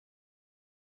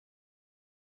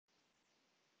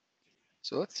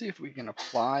So let's see if we can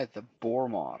apply the Bohr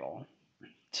model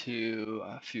to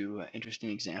a few interesting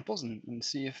examples and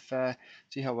see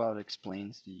how well it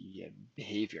explains the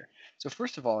behavior. So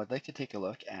first of all, I'd like to take a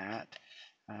look at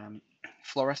um,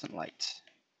 fluorescent lights.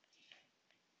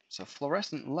 So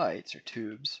fluorescent lights are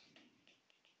tubes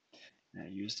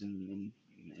used in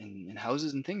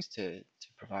houses and things to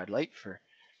provide light for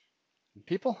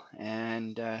people.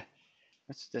 And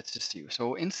let's just see.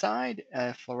 So inside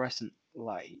a fluorescent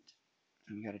light,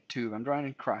 we got a tube. I'm drawing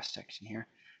a cross section here.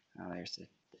 There's the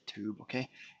tube, okay?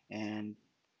 And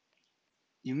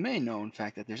you may know, in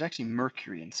fact, that there's actually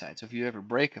mercury inside. So if you ever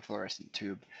break a fluorescent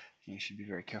tube, you should be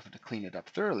very careful to clean it up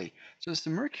thoroughly. So there's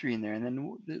some mercury in there, and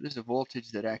then there's a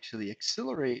voltage that actually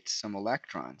accelerates some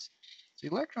electrons. So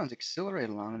the electrons accelerate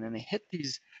along, and then they hit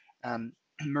these um,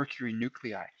 mercury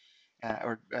nuclei,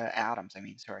 or atoms, I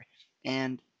mean, sorry.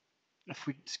 And if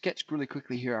we sketch really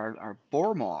quickly here our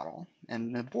Bohr model,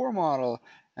 and the Bohr model,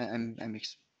 I'm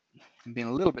being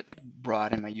a little bit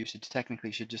broad in my usage,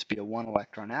 technically should just be a one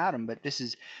electron atom, but this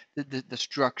is the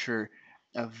structure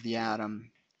of the atom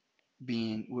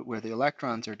being where the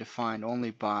electrons are defined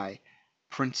only by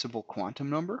principal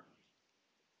quantum number.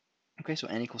 Okay, so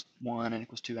n equals 1, n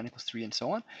equals 2, n equals 3, and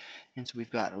so on. And so we've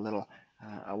got a little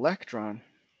electron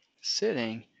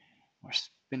sitting or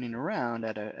spinning around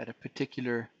at a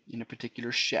particular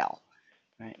shell.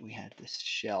 Right? We had this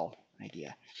shell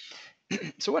idea.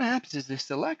 So what happens is this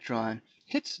electron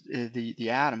hits the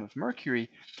atom of mercury,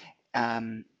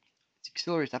 it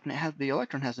accelerates up, and the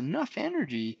electron has enough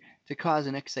energy to cause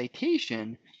an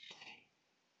excitation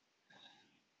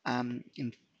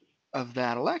of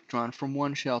that electron from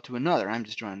one shell to another. I'm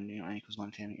just drawing, n equals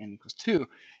 1 to n equals 2.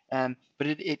 But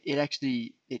it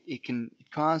actually it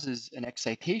causes an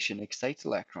excitation, excites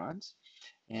electrons,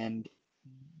 and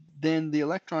then the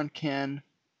electron can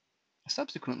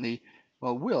subsequently,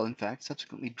 well, will in fact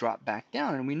subsequently drop back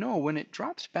down. And we know when it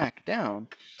drops back down,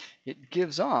 it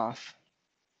gives off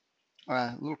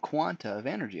a little quanta of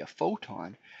energy, a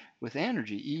photon with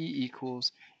energy, E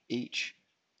equals h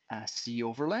c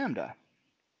over lambda.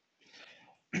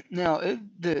 Now,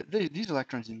 these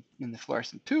electrons in the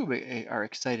fluorescent tube are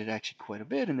excited actually quite a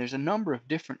bit, and there's a number of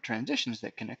different transitions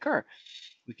that can occur.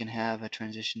 We can have a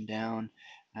transition down,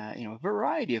 a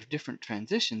variety of different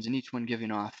transitions, and each one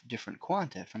giving off different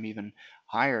quanta from even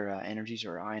higher energies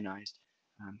or ionized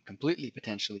completely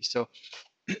potentially. So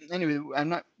anyway, I'm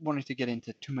not wanting to get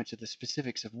into too much of the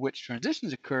specifics of which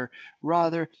transitions occur,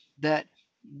 rather that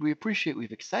we appreciate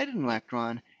we've excited an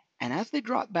electron, and as they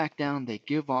drop back down, they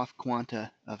give off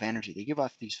quanta of energy. They give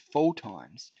off these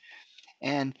photons.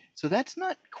 And so that's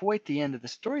not quite the end of the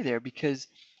story there, because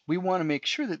we want to make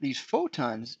sure that these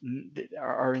photons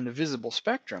are in the visible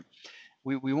spectrum.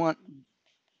 We want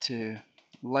to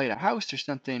light a house or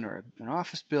something, or an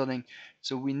office building,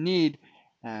 so we need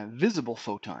visible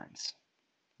photons.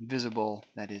 Visible,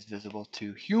 that is visible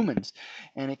to humans.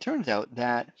 And it turns out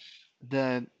that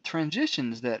the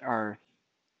transitions that are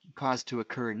caused to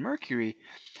occur in mercury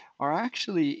are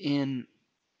actually in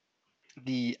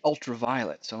the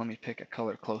ultraviolet. So let me pick a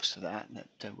color close to that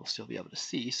we'll still be able to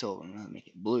see. So I'm going to make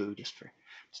it blue just for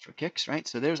kicks, right?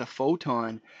 So there's a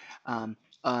photon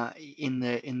in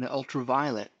the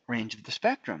ultraviolet range of the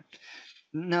spectrum.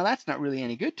 Now that's not really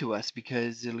any good to us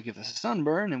because it'll give us a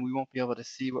sunburn and we won't be able to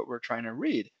see what we're trying to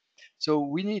read. So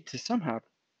we need to somehow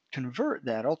convert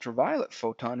that ultraviolet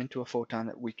photon into a photon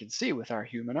that we can see with our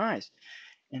human eyes.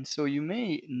 And so you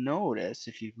may notice,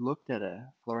 if you've looked at a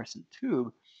fluorescent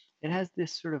tube, it has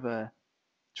this sort of a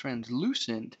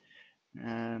translucent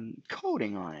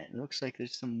coating on it. It looks like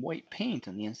there's some white paint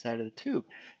on the inside of the tube.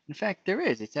 In fact, there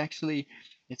is.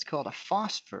 It's called a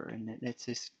phosphor, and it's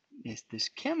this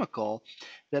chemical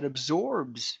that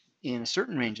absorbs in a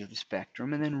certain range of the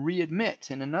spectrum and then readmits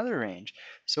in another range.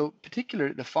 So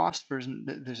particular, the phosphors,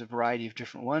 there's a variety of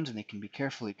different ones, and they can be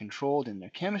carefully controlled in their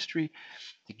chemistry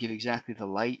to give exactly the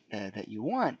light that you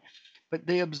want. But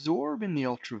they absorb in the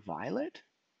ultraviolet,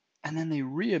 and then they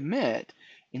reemit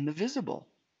in the visible.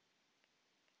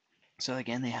 So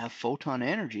again, they have photon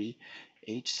energy,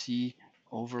 hc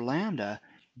over lambda,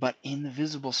 but in the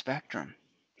visible spectrum.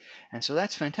 And so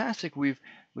that's fantastic. We've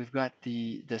got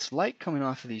this light coming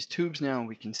off of these tubes now, and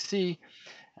we can see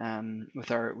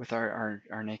with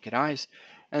our naked eyes.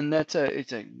 And it's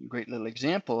a great little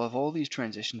example of all these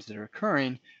transitions that are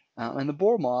occurring. And the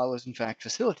Bohr model is in fact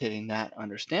facilitating that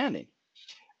understanding.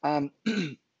 I'll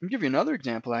give you another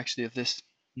example actually of this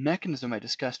mechanism I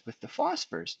discussed with the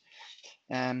phosphors.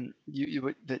 That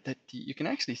you can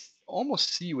actually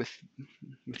almost see with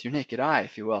your naked eye,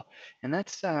 if you will, and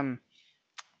that's a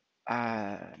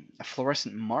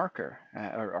fluorescent marker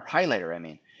or highlighter. I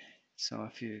mean, So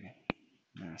if you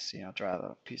see, I'll draw a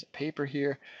little piece of paper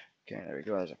here. Okay, there we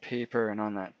go. There's a paper, and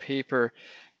on that paper,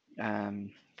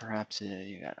 perhaps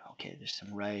you got, okay, there's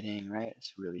some writing, right?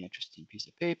 It's a really interesting piece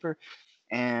of paper.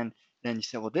 And then you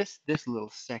say, well, this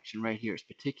little section right here is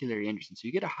particularly interesting. So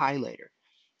you get a highlighter,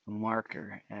 a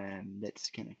marker, that's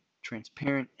kind of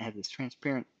transparent, has this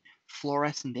transparent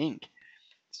fluorescent ink.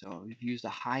 So we've used a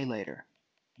highlighter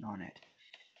on it.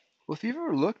 Well, if you've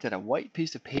ever looked at a white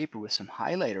piece of paper with some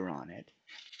highlighter on it,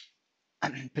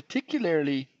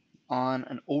 particularly on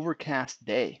an overcast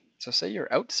day, so say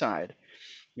you're outside,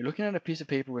 you're looking at a piece of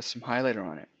paper with some highlighter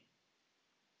on it.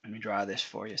 Let me draw this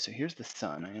for you. So here's the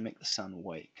sun. I'm going to make the sun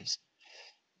white because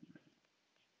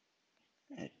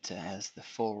it has the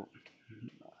full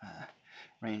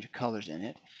range of colors in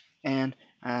it. And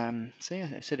say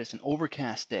I said it's an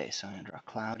overcast day, so I'm going to draw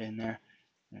a cloud in there.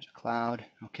 There's a cloud,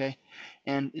 okay?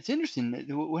 And it's interesting,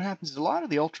 what happens is a lot of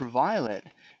the ultraviolet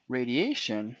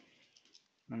radiation,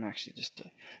 I'm actually just to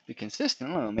be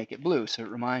consistent, I'll make it blue so it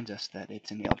reminds us that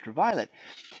it's in the ultraviolet,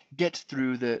 gets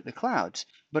through the clouds.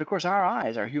 But of course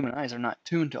our human eyes are not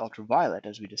tuned to ultraviolet,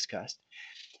 as we discussed.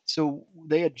 So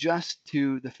they adjust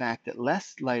to the fact that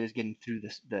less light is getting through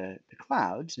the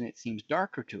clouds and it seems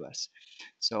darker to us.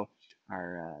 So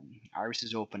our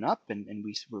irises open up and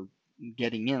we're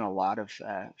getting in a lot of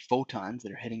photons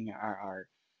that are hitting our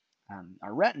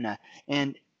retina.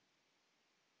 And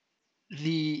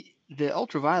the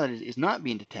ultraviolet is not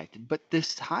being detected, but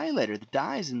this highlighter, the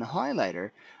dyes in the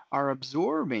highlighter, are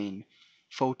absorbing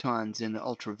photons in the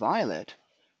ultraviolet,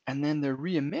 and then they're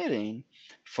re-emitting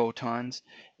photons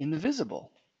in the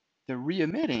visible. They're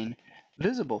re-emitting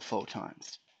visible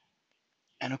photons.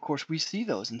 And of course we see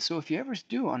those. And so if you ever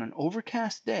do on an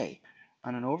overcast day,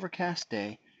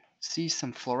 see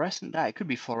some fluorescent dye. It could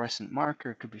be fluorescent marker,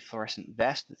 it could be fluorescent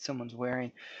vest that someone's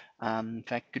wearing. In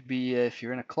fact, it could be if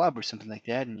you're in a club or something like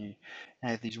that and you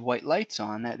have these white lights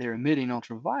on that they're emitting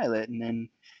ultraviolet, and then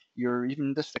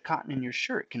even just the cotton in your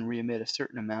shirt can re-emit a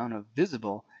certain amount of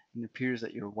visible, and it appears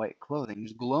that your white clothing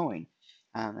is glowing.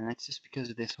 And that's just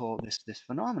because of this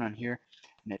phenomenon here,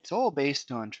 and it's all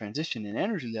based on transition in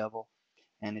energy level,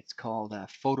 and it's called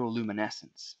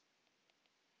photoluminescence.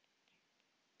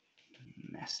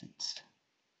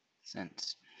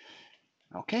 Sense.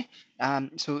 Okay,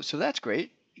 so that's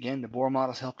great. Again, the Bohr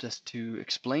models helped us to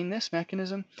explain this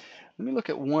mechanism. Let me look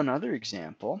at one other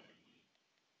example,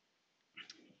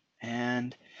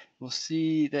 and we'll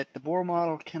see that the Bohr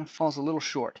model kind of falls a little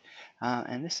short.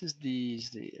 And this is the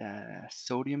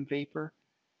sodium vapor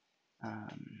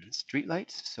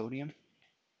streetlights, sodium.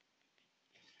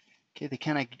 Okay, they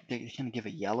kind of give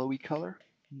a yellowy color.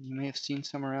 You may have seen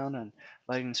some around on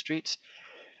lighting the streets.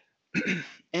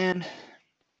 And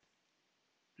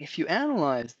if you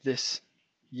analyze this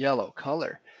yellow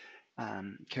color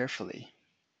carefully,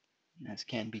 as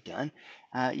can be done,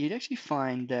 you'd actually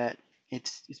find that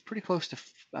it's pretty close to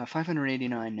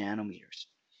 589 nanometers.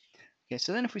 Okay,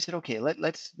 so then if we said, okay,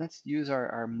 let's use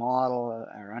our model,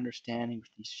 our understanding with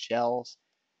these shells,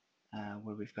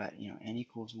 where we've got n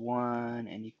equals 1,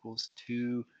 n equals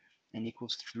 2, n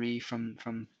equals 3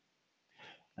 from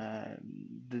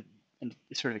the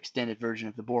sort of extended version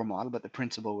of the Bohr model, but the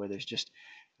principle where there's just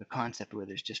the concept where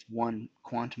there's just one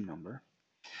quantum number,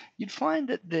 you'd find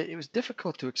that it was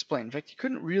difficult to explain. In fact, you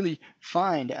couldn't really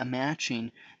find a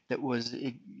matching that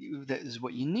is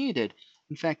what you needed.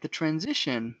 In fact, the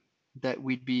transition that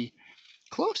we'd be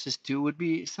closest to would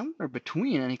be somewhere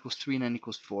between n equals 3 and n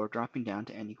equals 4, dropping down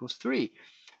to n equals 3.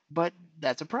 But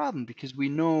that's a problem because we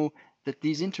know that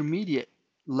these intermediate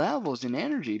levels in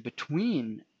energy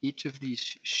between each of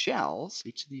these shells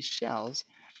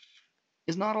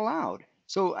is not allowed.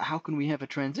 So how can we have a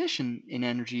transition in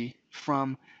energy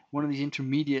from one of these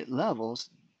intermediate levels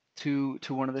to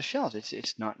one of the shells?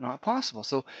 It's not possible.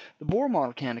 So the Bohr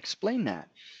model can't explain that.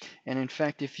 And in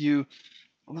fact, if you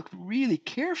look really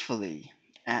carefully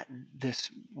at this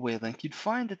wavelength, you'd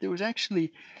find that there was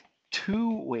actually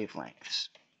two wavelengths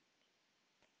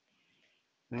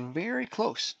very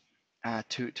close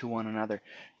to one another.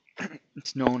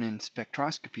 It's known in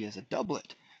spectroscopy as a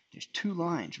doublet. There's two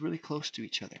lines really close to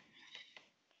each other.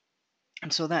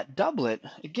 And so that doublet,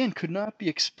 again, could not be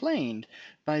explained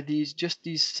by just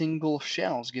these single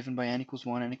shells given by n equals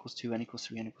 1, n equals 2, n equals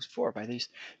 3, n equals 4, by these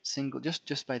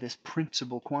just by this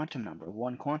principal quantum number,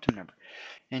 one quantum number.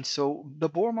 And so the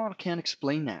Bohr model can't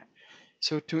explain that.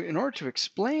 So in order to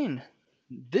explain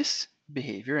this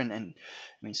behavior, and I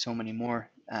mean so many more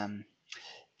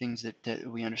things that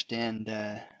we understand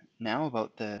now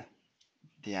about the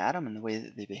atom and the way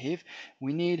that they behave,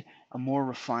 we need a more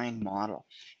refined model.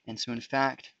 And so in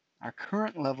fact, Our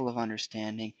current level of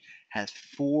understanding has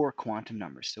 4 quantum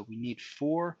numbers. So we need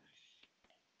 4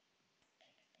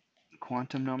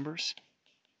 quantum numbers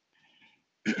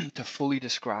to fully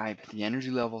describe the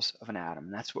energy levels of an atom.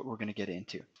 And that's what we're going to get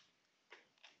into.